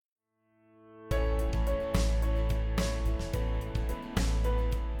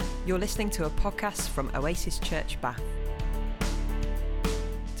You're listening to a podcast from Oasis Church Bath.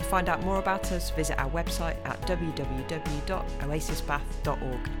 To find out more about us, visit our website at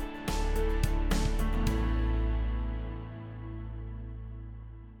www.oasisbath.org.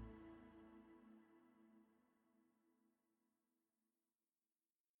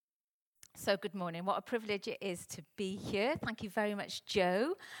 So good morning. What a privilege it is to be here. Thank you very much,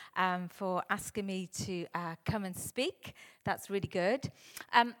 Joe, for asking me to come and speak. That's really good.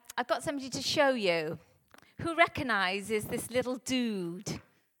 I've got somebody to show you. Who recognises this little dude?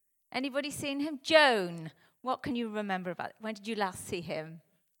 Anybody seen him? Joan, what can you remember about? When did you last see him?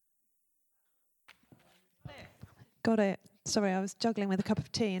 Got it. Sorry, I was juggling with a cup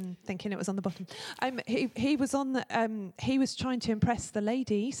of tea and thinking it was on the bottom. He was on the, he was trying to impress the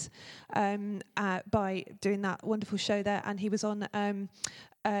ladies by doing that wonderful show there, and he was on the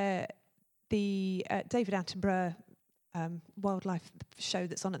David Attenborough wildlife show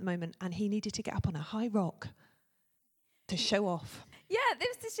that's on at the moment, and he needed to get up on a high rock to show off. Yeah,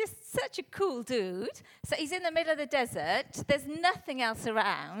 this is just such a cool dude. So he's in the middle of the desert. There's nothing else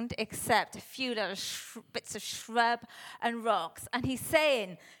around except a few little bits of shrub and rocks. And he's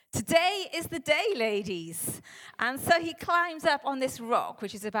saying, today is the day, ladies. And so he climbs up on this rock,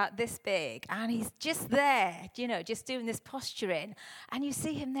 which is about this big. And he's just there, just doing this posturing. And you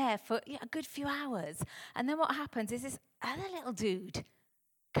see him there for a good few hours. And then what happens is this other little dude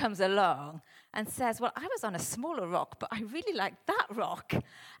comes along and says, well, I was on a smaller rock, but I really like that rock.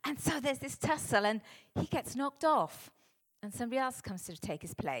 And so there's this tussle, and he gets knocked off. And somebody else comes to take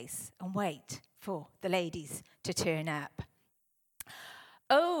his place and wait for the ladies to turn up.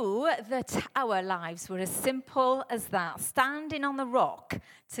 Oh, that our lives were as simple as that, standing on the rock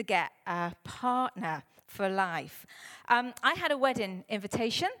to get a partner for life. I had a wedding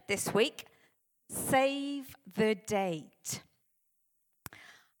invitation this week. Save the date.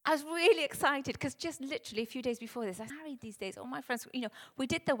 I was really excited because just literally a few days before this, I was married these days. All my friends, we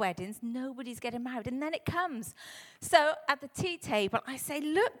did the weddings. Nobody's getting married. And then it comes. So at the tea table, I say,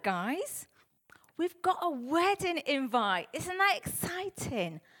 look, guys, we've got a wedding invite. Isn't that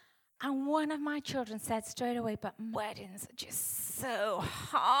exciting? And one of my children said straight away, but weddings are just so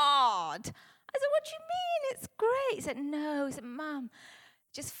hard. I said, what do you mean? It's great. He said, no. He said, Mum,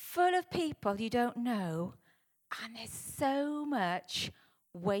 just full of people you don't know. And there's so much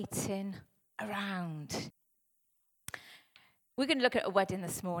waiting around. We're going to look at a wedding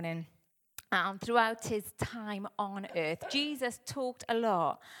this morning. Throughout his time on earth, Jesus talked a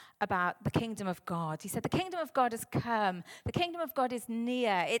lot about the kingdom of God. He said, the kingdom of God has come. The kingdom of God is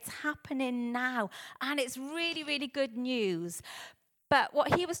near. It's happening now. And it's really, really good news. But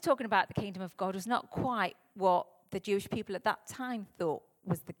what he was talking about, the kingdom of God, was not quite what the Jewish people at that time thought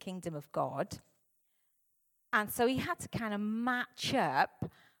was the kingdom of God. And so he had to kind of match up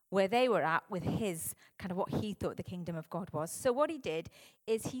where they were at with his kind of what he thought the kingdom of God was. So what he did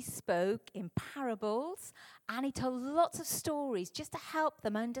is he spoke in parables and he told lots of stories just to help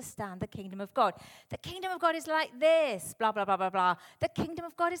them understand the kingdom of God. The kingdom of God is like this, blah, blah, blah, blah, blah. The kingdom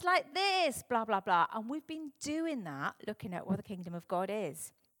of God is like this, blah, blah, blah. And we've been doing that, looking at what the kingdom of God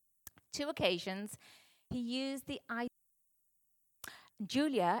is. 2 occasions, he used the idea.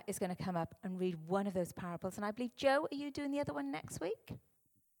 Julia is going to come up and read one of those parables. And I believe, Joe, are you doing the other one next week?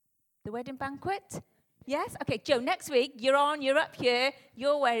 The wedding banquet? Yes? Okay, Joe, next week, you're up here.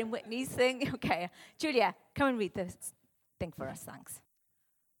 You're wearing Whitney's thing. Okay, Julia, come and read this thing for us. Thanks.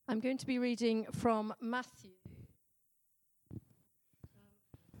 I'm going to be reading from Matthew.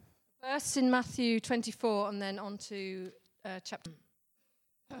 Verse in Matthew 24 and then on to chapter.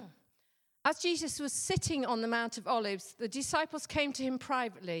 As Jesus was sitting on the Mount of Olives, the disciples came to him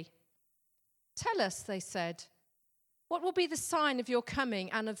privately. Tell us, they said, what will be the sign of your coming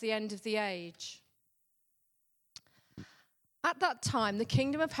and of the end of the age? At that time, the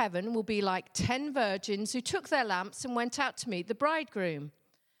kingdom of heaven will be like 10 virgins who took their lamps and went out to meet the bridegroom.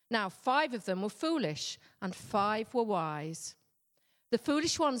 Now, 5 of them were foolish and 5 were wise. The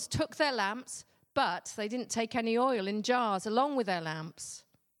foolish ones took their lamps, but they didn't take any oil in jars along with their lamps.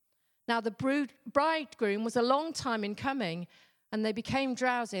 Now the bridegroom was a long time in coming, and they became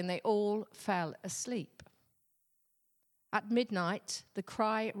drowsy, and they all fell asleep. At midnight, the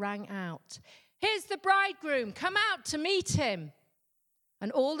cry rang out, "Here's the bridegroom, come out to meet him."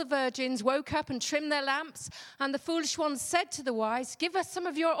 And all the virgins woke up and trimmed their lamps, and the foolish ones said to the wise, "Give us some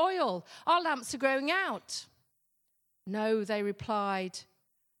of your oil, our lamps are going out." "No," they replied,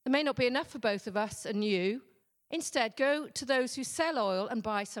 "there may not be enough for both of us and you. Instead, go to those who sell oil and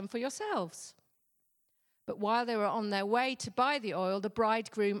buy some for yourselves." But while they were on their way to buy the oil, the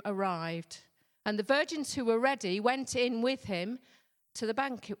bridegroom arrived. And the virgins who were ready went in with him to the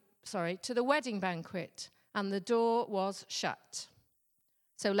to the wedding banquet, and the door was shut.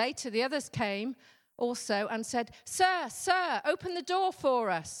 So later the others came also and said, Sir, open the door for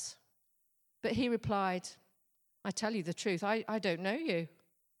us. But he replied, I tell you the truth, I don't know you.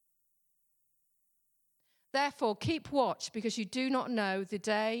 Therefore, keep watch, because you do not know the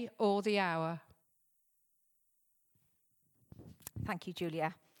day or the hour. Thank you,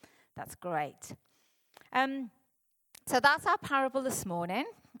 Julia. That's great. So that's our parable this morning.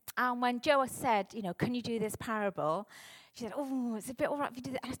 And when Joa said, can you do this parable? She said, it's a bit all right if you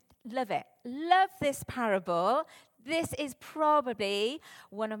do that. I love it. Love this parable. This is probably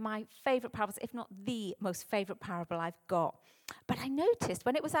one of my favourite parables, if not the most favourite parable I've got. But I noticed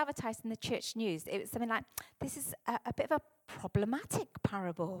when it was advertised in the church news, it was something like, this is a bit of a problematic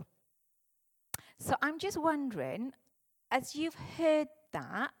parable. So I'm just wondering, as you've heard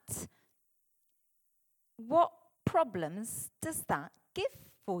that, what problems does that give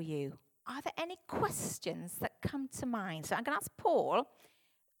for you? Are there any questions that come to mind? So I'm going to ask Paul.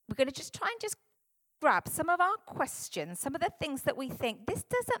 We're going to just try and just grab some of our questions, some of the things that we think, this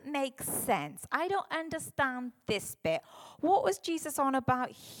doesn't make sense. I don't understand this bit. What was Jesus on about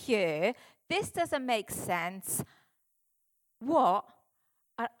here? This doesn't make sense. What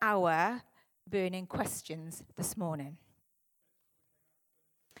are our burning questions this morning?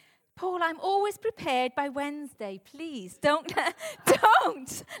 Paul, I'm always prepared by Wednesday. Please don't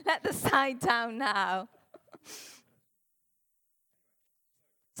let the side down now.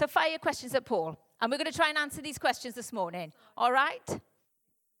 So fire your questions at Paul. And we're going to try and answer these questions this morning. All right?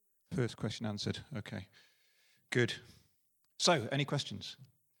 First question answered. Okay. Good. So, any questions?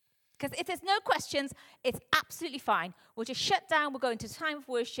 Because if there's no questions, it's absolutely fine. We'll just shut down. We'll go into time of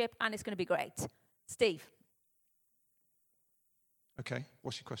worship, and it's going to be great. Steve. Okay.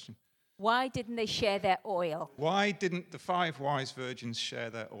 What's your question? Why didn't they share their oil? Why didn't the 5 wise virgins share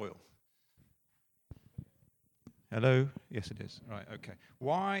their oil? Hello? Yes, it is. Right, okay.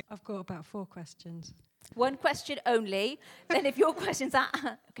 Why? I've got about 4 questions. One question only. Then if your questions are...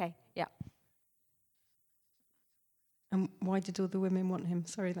 Okay, yeah. And why did all the women want him?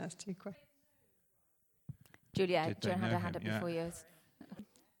 Sorry, that's 2 questions. Julia, Joan had her hand up before yours.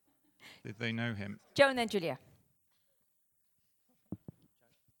 Did they know him? Joan, then Julia.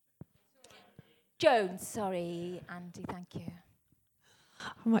 Joan, sorry. Andy, thank you.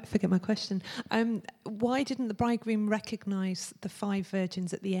 I might forget my question. Why didn't the bridegroom recognise the 5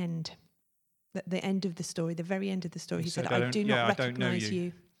 virgins at the end? At the end of the story, the very end of the story, he said, I do not recognise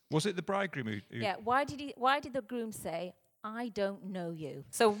you. Was it the bridegroom who... Yeah, why did the groom say, I don't know you?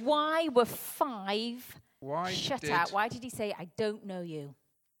 So why were 5 shut out? Why did he say, I don't know you?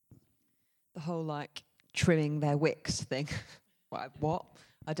 The whole, trimming their wicks thing. What?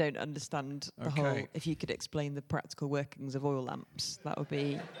 I don't understand the whole... If you could explain the practical workings of oil lamps, that would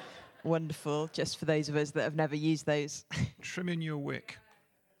be wonderful, just for those of us that have never used those. Trimming your wick.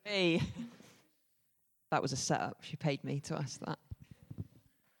 Hey. That was a setup. She paid me to ask that.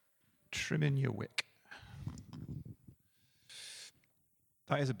 Trimming your wick.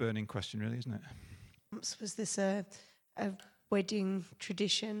 That is a burning question, really, isn't it? Was this a wedding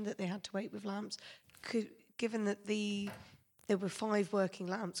tradition that they had to wait with lamps? Given that there were 5 working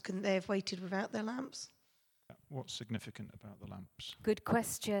lamps, couldn't they have waited without their lamps? What's significant about the lamps? Good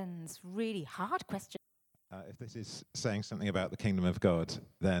questions. Really hard questions. If this is saying something about the kingdom of God,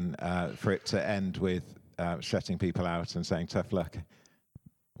 then for it to end with shutting people out and saying tough luck,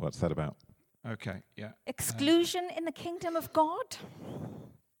 what's that about? Okay, yeah. Exclusion in the kingdom of God.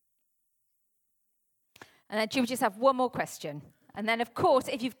 And then do we just have one more question? And then, of course,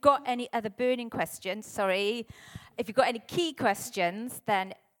 if you've got any other burning questions, if you've got any key questions,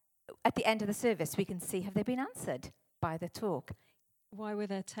 then at the end of the service, we can see, have they been answered by the talk? Why were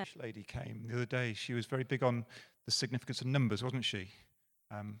there 10? This lady came the other day. She was very big on the significance of numbers, wasn't she?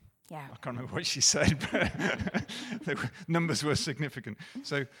 Yeah. I can't remember what she said, but numbers were significant.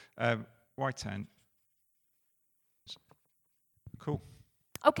 So, why 10? Cool.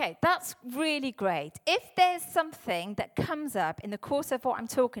 Okay, that's really great. If there's something that comes up in the course of what I'm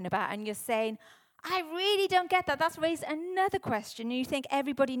talking about and you're saying, I really don't get that, that's raised another question and you think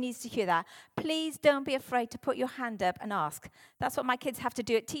everybody needs to hear that, please don't be afraid to put your hand up and ask. That's what my kids have to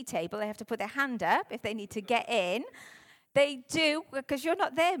do at tea table. They have to put their hand up if they need to get in. They do, because you're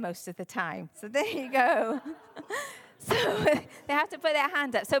not there most of the time. So there you go. So they have to put their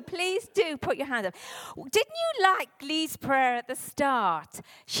hand up. So please do put your hand up. Didn't you like Lee's prayer at the start?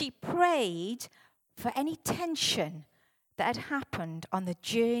 She prayed for any tension that had happened on the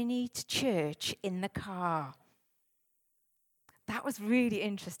journey to church in the car. That was really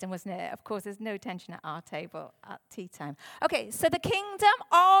interesting, wasn't it? Of course, there's no tension at our table at tea time. Okay, so the kingdom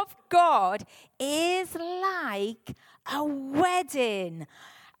of God is like a wedding.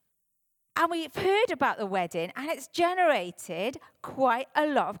 And we've heard about the wedding, and it's generated quite a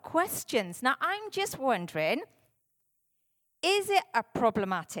lot of questions. Now, I'm just wondering, is it a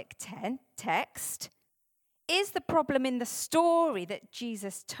problematic text? Is the problem in the story that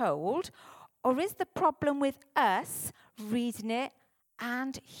Jesus told? Or is the problem with us reading it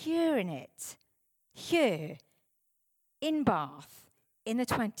and hearing it? Here, in Bath, in the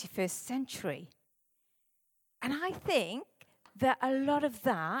 21st century. And I think that a lot of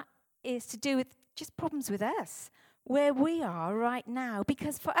that is to do with just problems with us, where we are right now.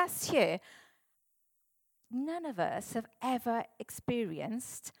 Because for us here, none of us have ever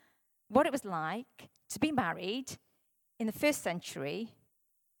experienced what it was like to be married in the first century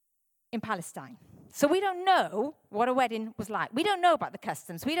in Palestine. So we don't know what a wedding was like. We don't know about the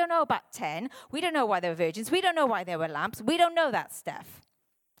customs. We don't know about 10. We don't know why they were virgins. We don't know why there were lamps. We don't know that stuff.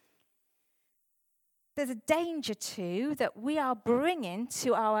 There's a danger, too, that we are bringing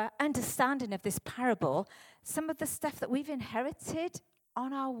to our understanding of this parable some of the stuff that we've inherited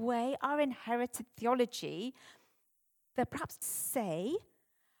on our way, our inherited theology, that perhaps say,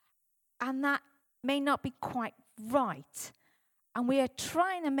 and that may not be quite right. And we are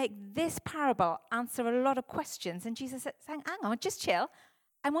trying to make this parable answer a lot of questions. And Jesus is saying, hang on, just chill.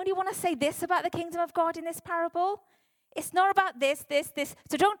 I only want to say this about the kingdom of God in this parable. It's not about this.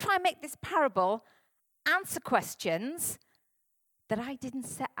 So don't try and make this parable answer questions that I didn't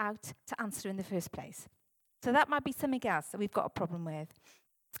set out to answer in the first place. So that might be something else that we've got a problem with.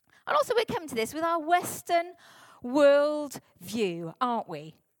 And also we're coming to this with our Western world view, aren't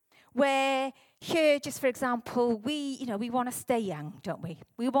we? Where here, just for example, we want to stay young, don't we?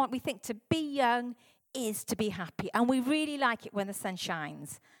 We think to be young is to be happy. And we really like it when the sun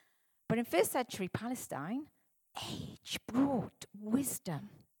shines. But in first century Palestine, age brought wisdom.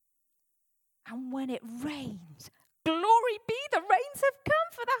 And when it rains, glory be, the rains have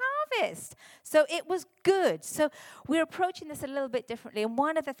come for the harvest. So it was good. So we're approaching this a little bit differently. And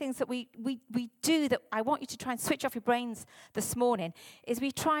one of the things that we do that I want you to try and switch off your brains this morning is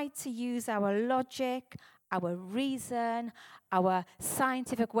we try to use our logic, our reason, our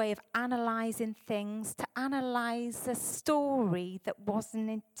scientific way of analysing things to analyse a story that wasn't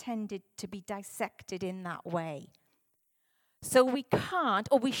intended to be dissected in that way. So we can't,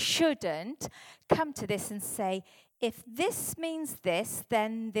 or we shouldn't, come to this and say, if this means this,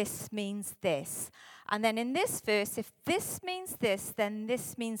 then this means this. And then in this verse, if this means this, then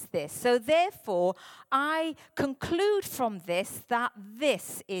this means this. So therefore, I conclude from this that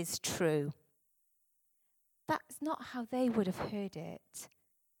this is true. That's not how they would have heard it.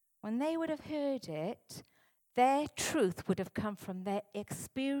 When they would have heard it, their truth would have come from their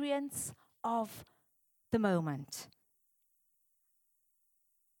experience of the moment.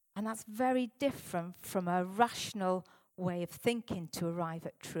 And that's very different from a rational way of thinking to arrive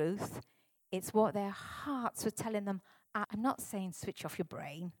at truth. It's what their hearts were telling them. I'm not saying switch off your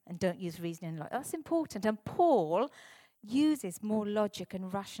brain and don't use reasoning. That's important. And Paul uses more logic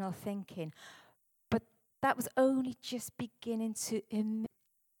and rational thinking. But that was only just beginning to emerge.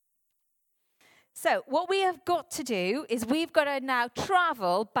 So what we have got to do is we've got to now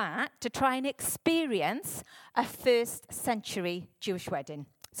travel back to try and experience a first century Jewish wedding.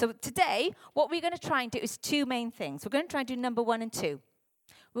 So today, what we're going to try and do is two main things. We're going to try and do number 1 and 2.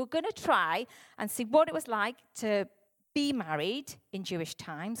 We're going to try and see what it was like to be married in Jewish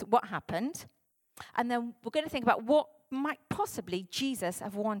times, what happened. And then we're going to think about what might possibly Jesus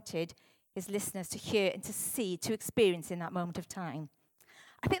have wanted his listeners to hear and to see, to experience in that moment of time.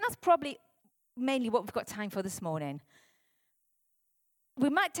 I think that's probably mainly what we've got time for this morning. We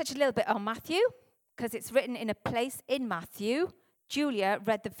might touch a little bit on Matthew, because it's written in a place in Matthew. Julia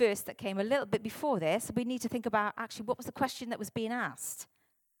read the verse that came a little bit before this. We need to think about actually what was the question that was being asked.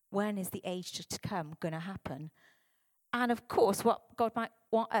 When is the age to come going to happen? And of course, what God might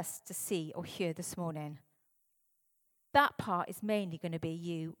want us to see or hear this morning. That part is mainly going to be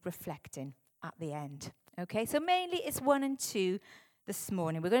you reflecting at the end. Okay, so mainly it's 1 and 2 this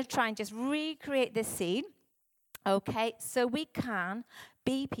morning. We're going to try and just recreate this scene. Okay, so we can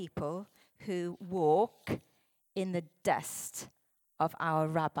be people who walk in the dust of our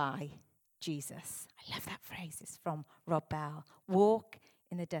Rabbi, Jesus. I love that phrase. It's from Rob Bell. Walk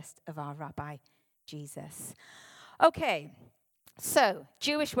in the dust of our Rabbi, Jesus. Okay, so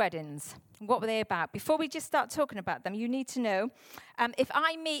Jewish weddings. What were they about? Before we just start talking about them, you need to know, if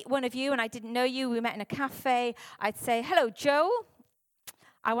I meet one of you and I didn't know you, we met in a cafe, I'd say, hello, Joel.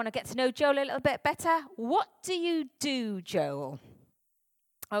 I want to get to know Joel a little bit better. What do you do, Joel?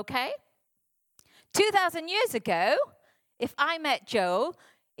 Okay? 2,000 years ago, if I met Joel,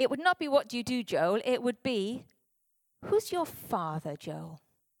 it would not be what do you do, Joel? It would be, who's your father, Joel?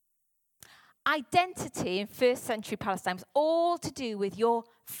 Identity in first century Palestine was all to do with your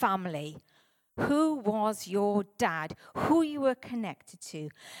family. Who was your dad? Who you were connected to?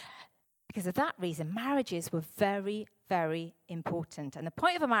 Because of that reason, marriages were very, very important. And the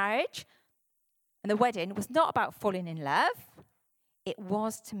point of a marriage and the wedding was not about falling in love. It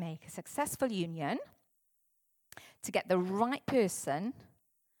was to make a successful union, to get the right person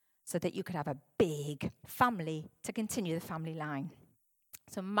so that you could have a big family to continue the family line.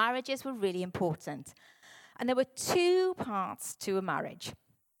 So marriages were really important. And there were two parts to a marriage.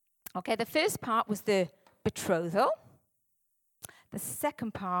 Okay, the first part was the betrothal. The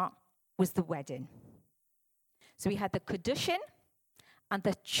second part was the wedding. So we had the kedushin and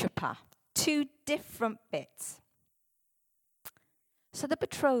the chuppah, two different bits. So the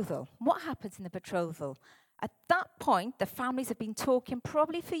betrothal, what happens in the betrothal? At that point, the families have been talking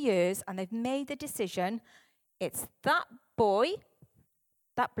probably for years, and they've made the decision, it's that boy,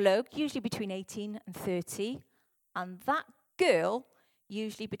 that bloke, usually between 18 and 30, and that girl,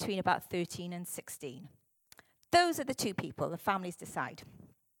 usually between about 13 and 16. Those are the two people the families decide.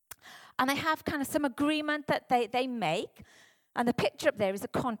 And they have kind of some agreement that they make. And the picture up there is a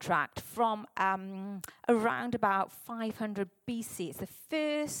contract from around about 500 BC. It's the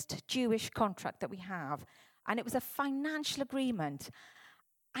first Jewish contract that we have. And it was a financial agreement.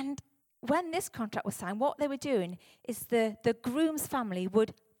 And when this contract was signed, what they were doing is the groom's family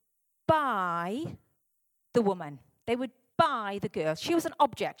would buy the woman. They would buy the girl. She was an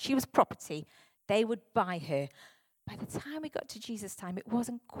object. She was property. They would buy her. By the time we got to Jesus' time, it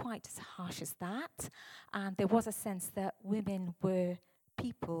wasn't quite as harsh as that. And there was a sense that women were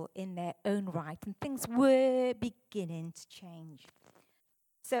people in their own right, and things were beginning to change.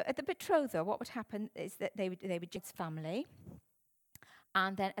 So at the betrothal, what would happen is that they would just family.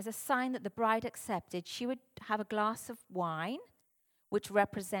 And then as a sign that the bride accepted, she would have a glass of wine, which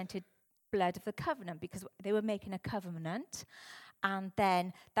represented blood of the covenant, because they were making a covenant. And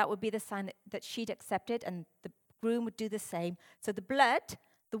then that would be the sign that she'd accepted, and the groom would do the same. So the blood,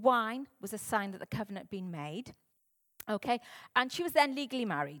 the wine, was a sign that the covenant had been made. Okay? And she was then legally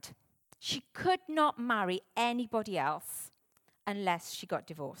married. She could not marry anybody else unless she got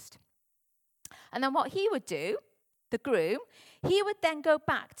divorced. And then what he would do, the groom, he would then go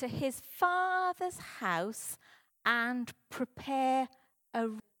back to his father's house and prepare a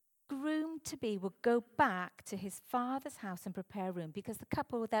groom-to-be would go back to his father's house and prepare a room, because the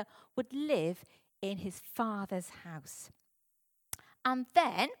couple there would live in his father's house. And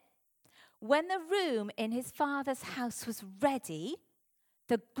then, when the room in his father's house was ready,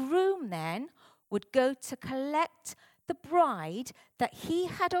 the groom then would go to collect the bride that he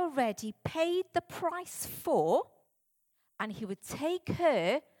had already paid the price for, and he would take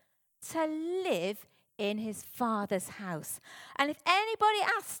her to live in his father's house. And if anybody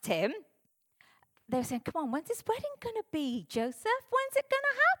asked him, they were saying, come on, when's this wedding going to be, Joseph? When's it going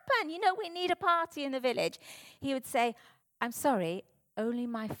to happen? You know, we need a party in the village. He would say, I'm sorry, only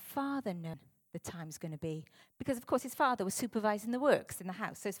my father knew the time's going to be. Because, of course, his father was supervising the works in the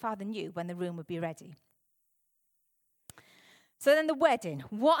house, so his father knew when the room would be ready. So then the wedding.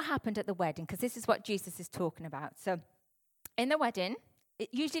 What happened at the wedding? Because this is what Jesus is talking about. So in the wedding, it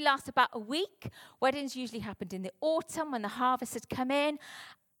usually lasts about a week. Weddings usually happened in the autumn when the harvest had come in,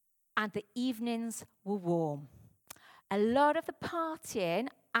 and the evenings were warm. A lot of the partying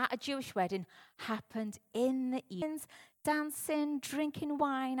at a Jewish wedding happened in the evenings, dancing, drinking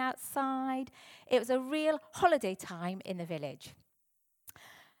wine outside. It was a real holiday time in the village.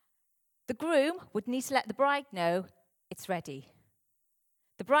 The groom would need to let the bride know it's ready.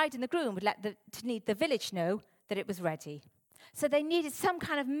 The bride and the groom would need the village know that it was ready. So they needed some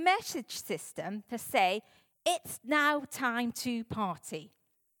kind of message system to say, it's now time to party.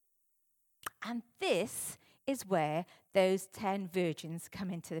 And this is where those 10 virgins come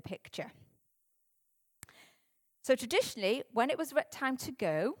into the picture. So traditionally, when it was time to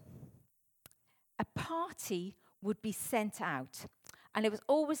go, a party would be sent out. And it was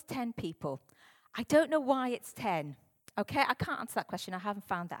always 10 people. I don't know why it's 10. Okay, I can't answer that question. I haven't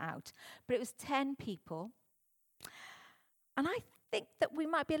found that out. But it was 10 people. And I think that we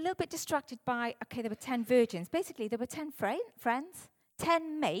might be a little bit distracted by, okay, there were 10 virgins. Basically, there were 10 friends,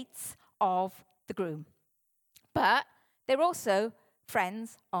 10 mates of the groom. But they were also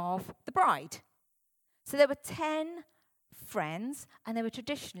friends of the bride. So there were 10 friends, and they were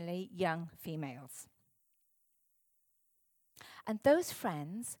traditionally young females. And those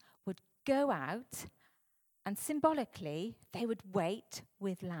friends would go out and symbolically they would wait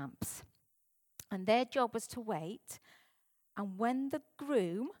with lamps. And their job was to wait. And when the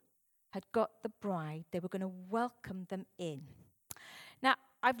groom had got the bride, they were going to welcome them in. Now,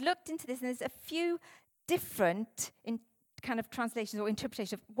 I've looked into this, and there's a few different kind of translations or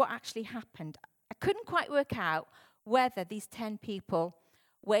interpretations of what actually happened. I couldn't quite work out whether these 10 people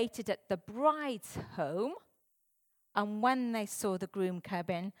waited at the bride's home, and when they saw the groom come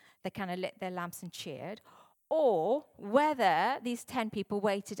in, they kind of lit their lamps and cheered, or whether these 10 people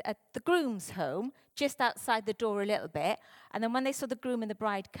waited at the groom's home, just outside the door a little bit, and then when they saw the groom and the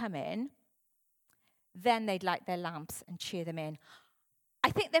bride come in, then they'd light their lamps and cheer them in. I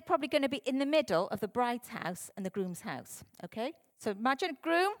think they're probably going to be in the middle of the bride's house and the groom's house, okay? So imagine a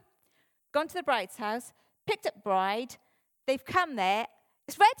groom, gone to the bride's house, picked up bride, they've come there,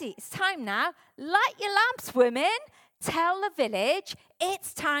 it's ready, it's time now. Light your lamps, women. Tell the village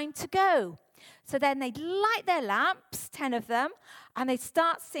it's time to go. So then they'd light their lamps, 10 of them, and they'd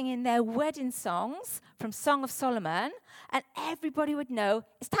start singing their wedding songs from Song of Solomon, and everybody would know,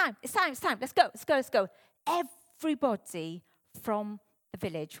 it's time, let's go. Everybody from the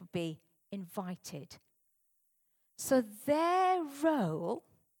village would be invited. So their role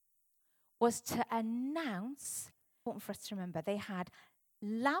was to announce, important for us to remember, they had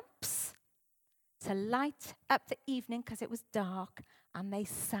lamps to light up the evening because it was dark, and they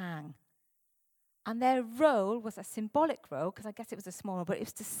sang. And their role was a symbolic role, because I guess it was a small one, but it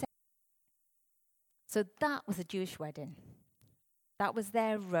was to say. So that was a Jewish wedding. That was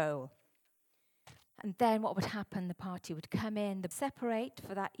their role. And then what would happen, the party would come in, they'd separate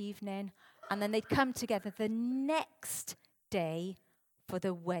for that evening, and then they'd come together the next day for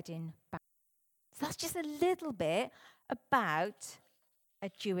the wedding. So that's just a little bit about a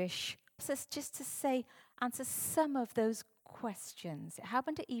Jewish, just to say, answer some of those questions. It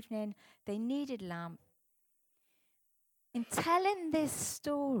happened at evening, they needed lamp. In telling this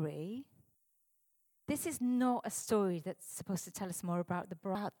story, this is not a story that's supposed to tell us more about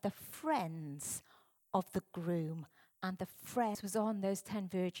the friends of the groom, and the friends was on those 10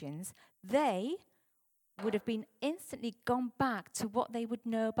 virgins. They would have been instantly gone back to what they would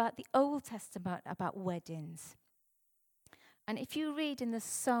know about the Old Testament about weddings. And if you read in the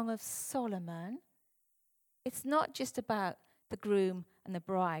Song of Solomon, it's not just about the groom and the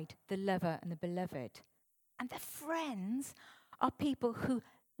bride, the lover and the beloved. And the friends are people who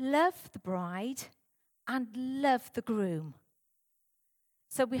love the bride and love the groom.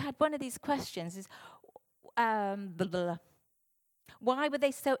 So we had one of these questions: is why were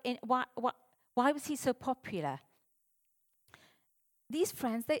they so? Why was he so popular? These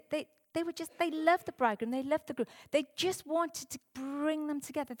friends, they loved the bridegroom, they loved the groom. They just wanted to bring them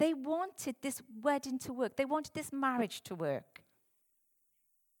together. They wanted this wedding to work. They wanted this marriage to work.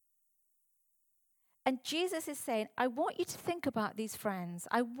 And Jesus is saying, I want you to think about these friends.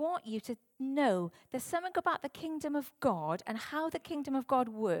 I want you to know there's something about the kingdom of God and how the kingdom of God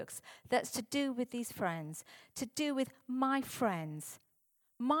works that's to do with these friends, to do with my friends.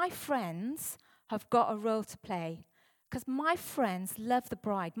 My friends have got a role to play. Because my friends love the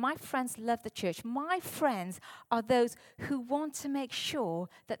bride. My friends love the church. My friends are those who want to make sure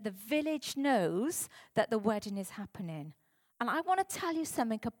that the village knows that the wedding is happening. And I want to tell you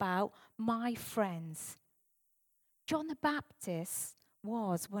something about my friends. John the Baptist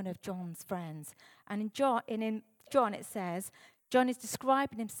was one of John's friends. And in John it says, John is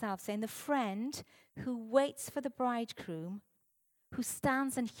describing himself, saying, the friend who waits for the bridegroom, who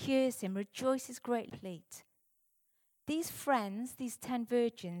stands and hears him, rejoices greatly. These friends, these 10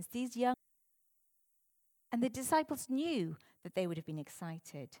 virgins, these young, and the disciples knew that they would have been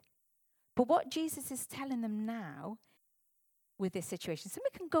excited. But what Jesus is telling them now with this situation,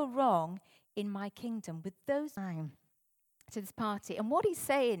 something can go wrong in my kingdom with those time to this party. And what he's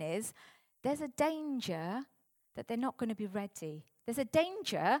saying is, there's a danger that they're not going to be ready. There's a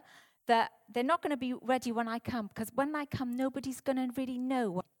danger that they're not going to be ready when I come, because when I come, nobody's going to really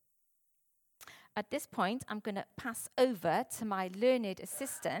know. At this point, I'm going to pass over to my learned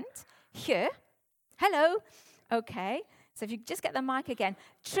assistant here. Hello. Okay. So if you just get the mic again.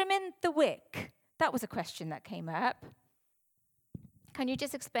 Trimming the wick. That was a question that came up. Can you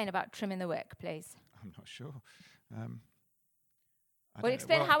just explain about trimming the wick, please? I'm not sure. Well,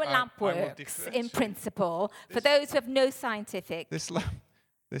 explain how a lamp works in principle for those who have no scientific. This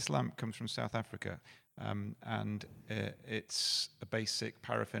lamp comes from South Africa. And it's a basic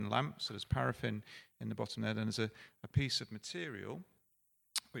paraffin lamp. So there's paraffin in the bottom there. Then there's a piece of material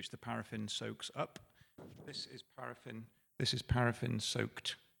which the paraffin soaks up. This is paraffin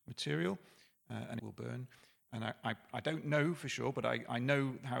soaked material, and it will burn. And I don't know for sure, but I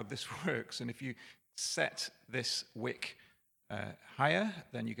know how this works. And if you set this wick higher,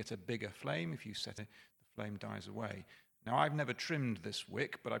 then you get a bigger flame. If you set it, the flame dies away. Now, I've never trimmed this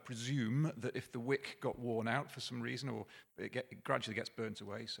wick, but I presume that if the wick got worn out for some reason, or it gradually gets burnt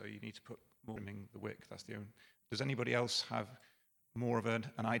away, so you need to put more trimming the wick. That's the only. Does anybody else have more of an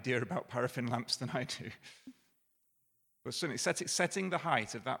idea about paraffin lamps than I do? But certainly, setting the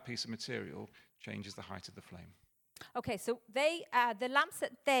height of that piece of material changes the height of the flame. Okay, so the lamps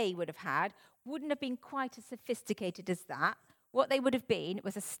that they would have had wouldn't have been quite as sophisticated as that. What they would have been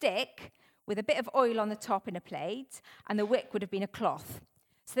was a stick with a bit of oil on the top in a plate, and the wick would have been a cloth.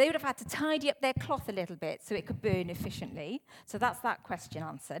 So they would have had to tidy up their cloth a little bit so it could burn efficiently. So that's that question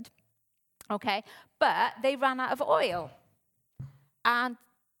answered. Okay, but they ran out of oil, and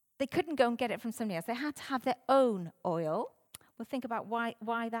they couldn't go and get it from somebody else. They had to have their own oil. We'll think about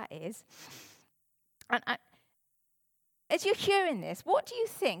why that is. And as you're hearing this, what do you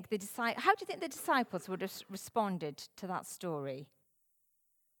think how do you think the disciples would have responded to that story?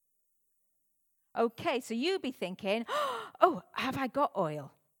 Okay, so you'd be thinking, oh, have I got oil?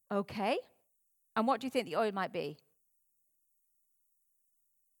 Okay. And what do you think the oil might be?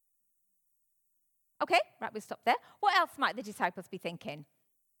 Okay, right, we'll stop there. What else might the disciples be thinking?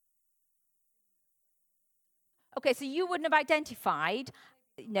 Okay, so you wouldn't have identified.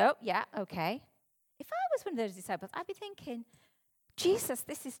 No, yeah, okay. If I was one of those disciples, I'd be thinking, Jesus,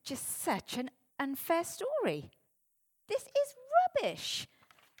 this is just such an unfair story. This is rubbish.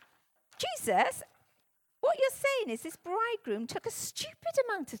 Jesus, what you're saying is this bridegroom took a stupid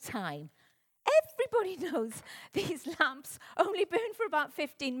amount of time. Everybody knows these lamps only burn for about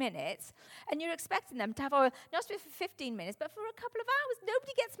 15 minutes, and you're expecting them to have oil not just for 15 minutes, but for a couple of hours.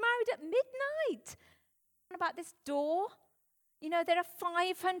 Nobody gets married at midnight. And about this door, there are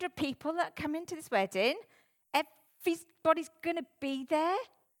 500 people that come into this wedding. Everybody's going to be there.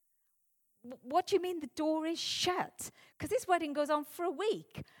 What do you mean the door is shut? Because this wedding goes on for a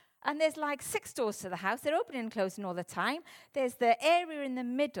week. And there's like 6 doors to the house. They're opening and closing all the time. There's the area in the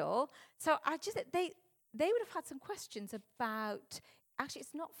middle. So they would have had some questions about, actually,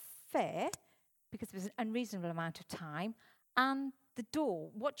 it's not fair because it was an unreasonable amount of time. And the door.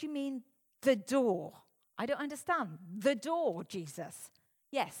 What do you mean, the door? I don't understand. The door, Jesus.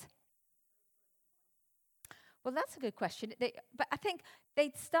 Yes. Well, that's a good question. But I think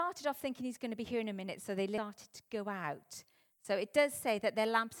they started off thinking he's going to be here in a minute, so they started to go out. So it does say that their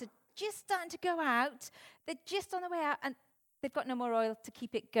lamps are just starting to go out. They're just on the way out, and they've got no more oil to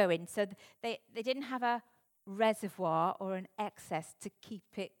keep it going. So they didn't have a reservoir or an excess to keep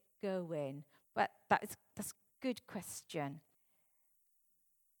it going. But that's a good question.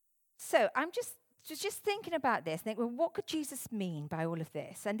 So I'm just thinking about this, well, what could Jesus mean by all of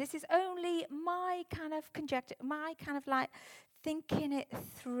this? And this is only my kind of conjecture, my kind of like thinking it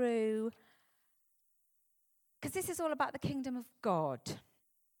through, because this is all about the kingdom of God.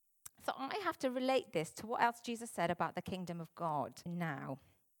 So I have to relate this to what else Jesus said about the kingdom of God now.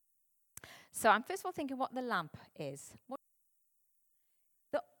 So I'm first of all thinking what the lamp is.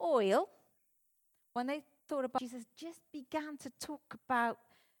 The oil, when they thought about Jesus, just began to talk about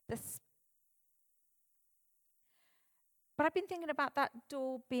this. But I've been thinking about that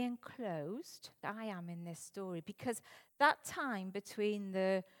door being closed. I am in this story because that time between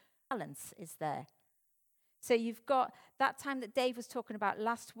the talents is there. So you've got that time that Dave was talking about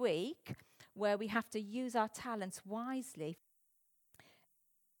last week where we have to use our talents wisely.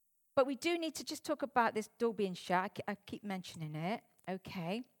 But we do need to just talk about this door being shut. I keep mentioning it.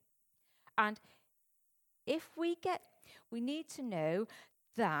 Okay. And we need to know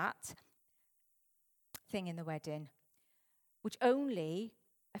that thing in the wedding, which only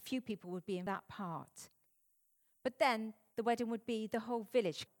a few people would be in that part. But then the wedding would be the whole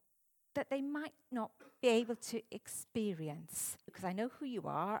village that they might not be able to experience. Because I know who you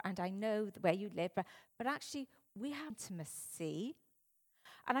are and I know where you live, but actually we have intimacy.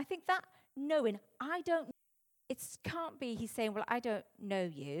 And I think that knowing, it can't be he's saying, well, I don't know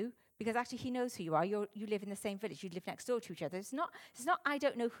you, because actually he knows who you are. You live in the same village. You live next door to each other. It's not I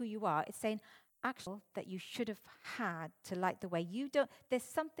don't know who you are. It's saying, actually, that you should have had to like the way you don't. There's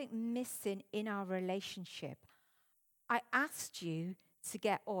something missing in our relationship. I asked you to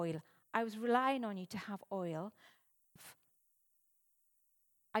get oil. I was relying on you to have oil.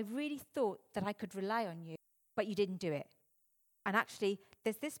 I really thought that I could rely on you, but you didn't do it. And actually,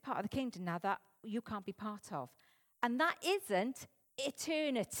 there's this part of the kingdom now that you can't be part of. And that isn't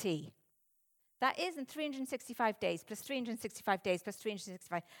eternity. That isn't 365 days plus 365 days plus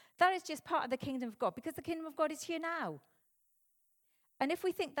 365. That is just part of the kingdom of God, because the kingdom of God is here now. And if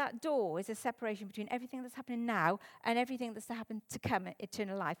we think that door is a separation between everything that's happening now and everything that's to happen to come in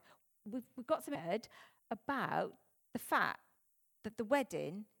eternal life, we've got some word about the fact that the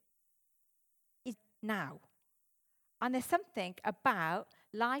wedding is now. And there's something about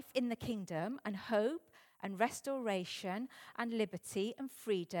life in the kingdom and hope and restoration and liberty and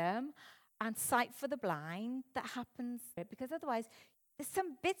freedom and sight for the blind that happens, because otherwise there's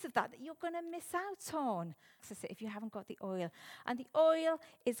some bits of that you're going to miss out on if you haven't got the oil. And the oil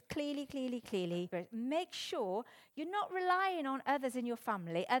is clearly. Make sure you're not relying on others in your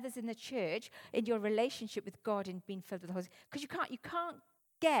family, others in the church, in your relationship with God and being filled with the Holy Spirit. Because you can't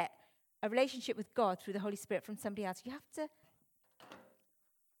get a relationship with God through the Holy Spirit from somebody else. You have to.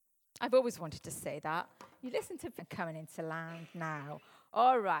 I've always wanted to say that. You listen to coming into land now.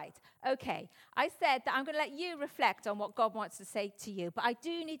 All right. Okay. I said that I'm going to let you reflect on what God wants to say to you. But I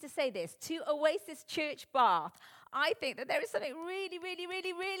do need to say this. To Oasis Church Bath, I think that there is something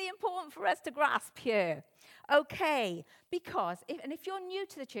really important for us to grasp here. Okay. Because, if you're new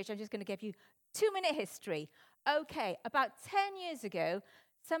to the church, I'm just going to give you 2-minute history. Okay. About 10 years ago,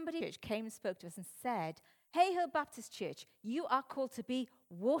 somebody came and spoke to us and said, Hey Hill Baptist Church, you are called to be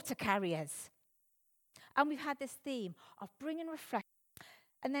water carriers. And we've had this theme of bringing reflection.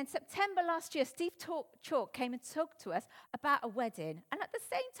 And then September last year, Steve Chalk came and talked to us about a wedding. And at the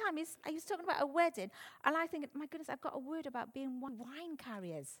same time, he was talking about a wedding. And I think, my goodness, I've got a word about being wine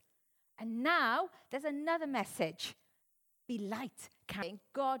carriers. And now there's another message. Be light carrying.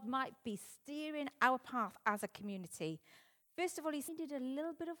 God might be steering our path as a community. First of all, he needed a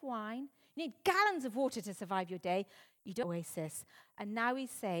little bit of wine. You need gallons of water to survive your day. You don't Oasis. And now he's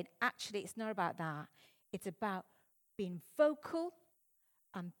saying, actually, it's not about that. It's about being vocal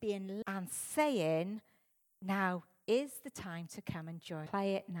and saying, now is the time to come and join.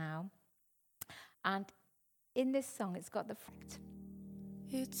 Play it now. And in this song, it's got the fact.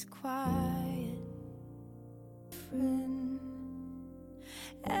 It's quiet, friend.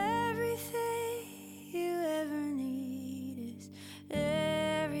 Everything you ever need is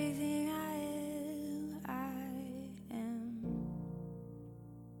everything I am.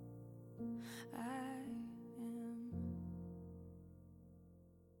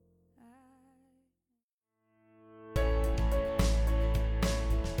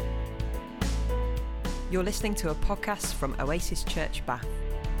 You're listening to a podcast from Oasis Church Bath.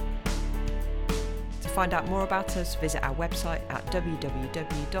 To find out more about us, visit our website at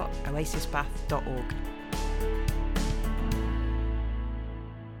www.oasisbath.org.